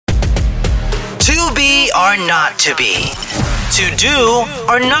To be or not to be. To do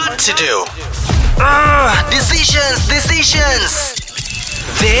or not to do. Decisions.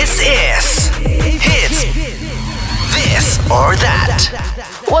 This is Hits This or That.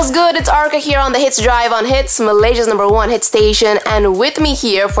 What's good? It's Arka here on the Hits Drive on Hits, Malaysia's #1 hit station, and with me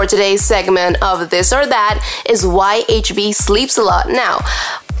here for today's segment of This or That is why HB sleeps a lot. Now,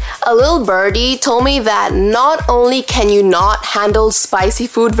 a little birdie told me that not only can you not handle spicy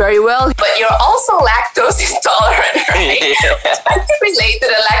food very well, but you're also lactose intolerant, right? I can relate to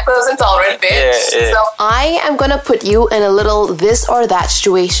the lactose intolerant bit. So I am gonna put you in a little this or that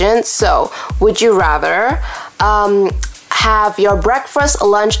situation. So, would you rather have your breakfast,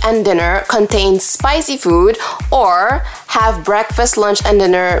 lunch, and dinner contain spicy food, or have breakfast, lunch, and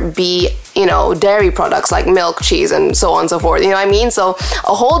dinner be, dairy products like milk, cheese, and so on and so forth? You know what I mean? So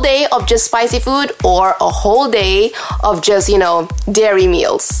a whole day of just spicy food, or a whole day of just, dairy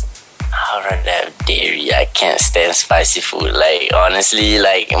meals. I'd rather have dairy. I can't stand spicy food. Like, honestly,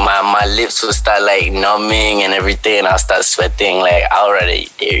 like, my lips will start, like, numbing and everything, and I'll start sweating. Like, I'd rather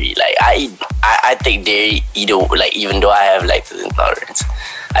eat dairy. Like, I take dairy even though I have lactose intolerance.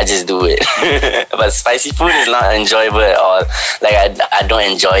 I just do it. But spicy food is not enjoyable at all. Like, I don't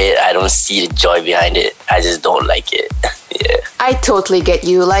enjoy it. I don't see the joy behind it. I just don't like it. Yeah. I totally get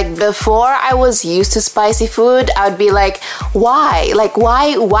you. Like, before I was used to spicy food, I would be like, why? Like,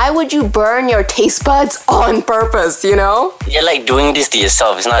 why would you burn your taste buds on purpose, You're like doing this to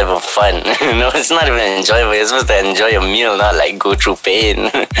yourself. It's not even fun. It's not even enjoyable. You're supposed to enjoy a meal, not like go through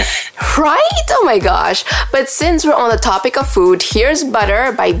pain. Right? Oh my gosh. But since we're on the topic of food, here's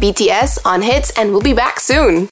Butter by BTS on Hits, and we'll be back soon.